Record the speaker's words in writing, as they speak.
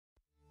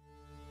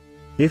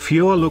If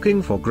you're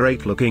looking for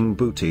great looking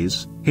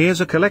booties, here's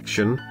a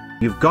collection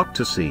you've got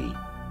to see.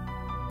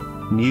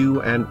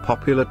 New and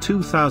popular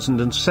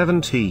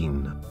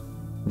 2017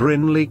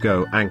 Brinley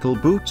Go Ankle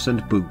Boots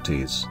and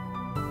Booties.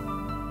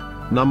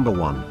 Number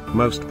 1,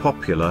 Most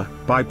Popular,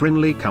 by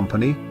Brinley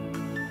Company.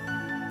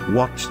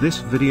 Watch this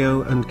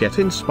video and get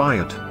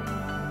inspired.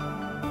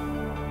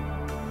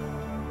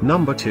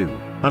 Number 2,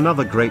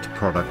 another great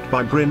product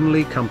by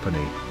Brinley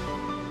Company.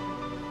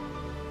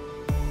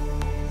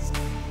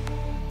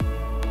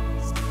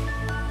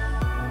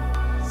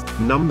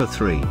 Number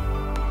 3.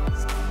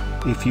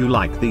 If you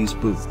like these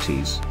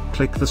booties,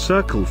 click the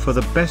circle for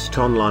the best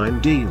online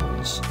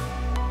deals.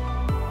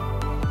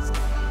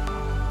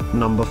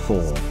 Number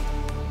 4.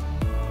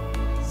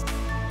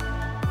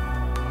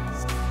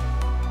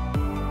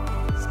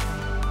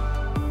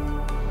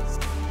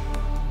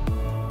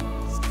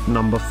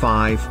 Number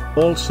 5,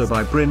 also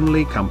by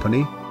Brinley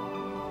Company.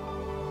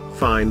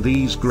 Find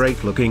these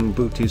great looking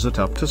booties at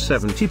up to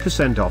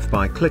 70% off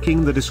by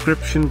clicking the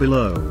description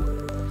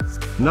below.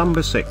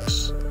 Number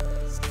 6.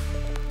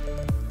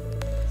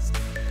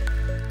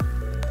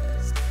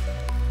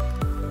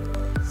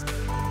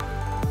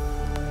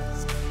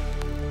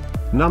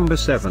 Number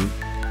 7.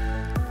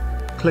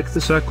 Click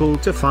the circle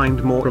to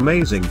find more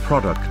amazing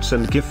products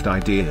and gift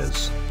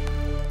ideas.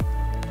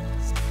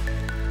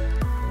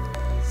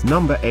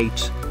 Number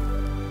 8.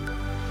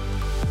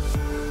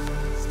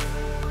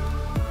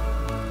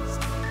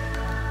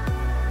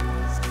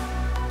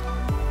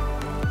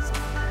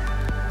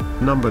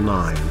 Number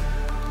 9.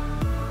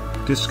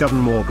 Discover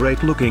more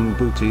great looking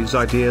booties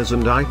ideas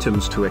and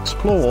items to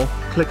explore,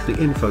 click the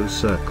info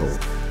circle.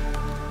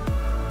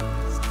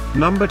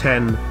 Number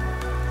 10.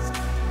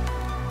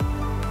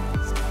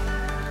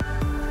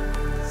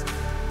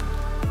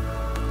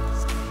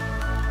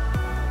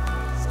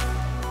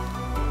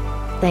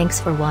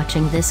 Thanks for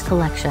watching this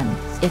collection.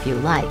 If you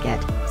like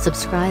it,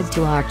 subscribe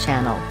to our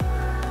channel.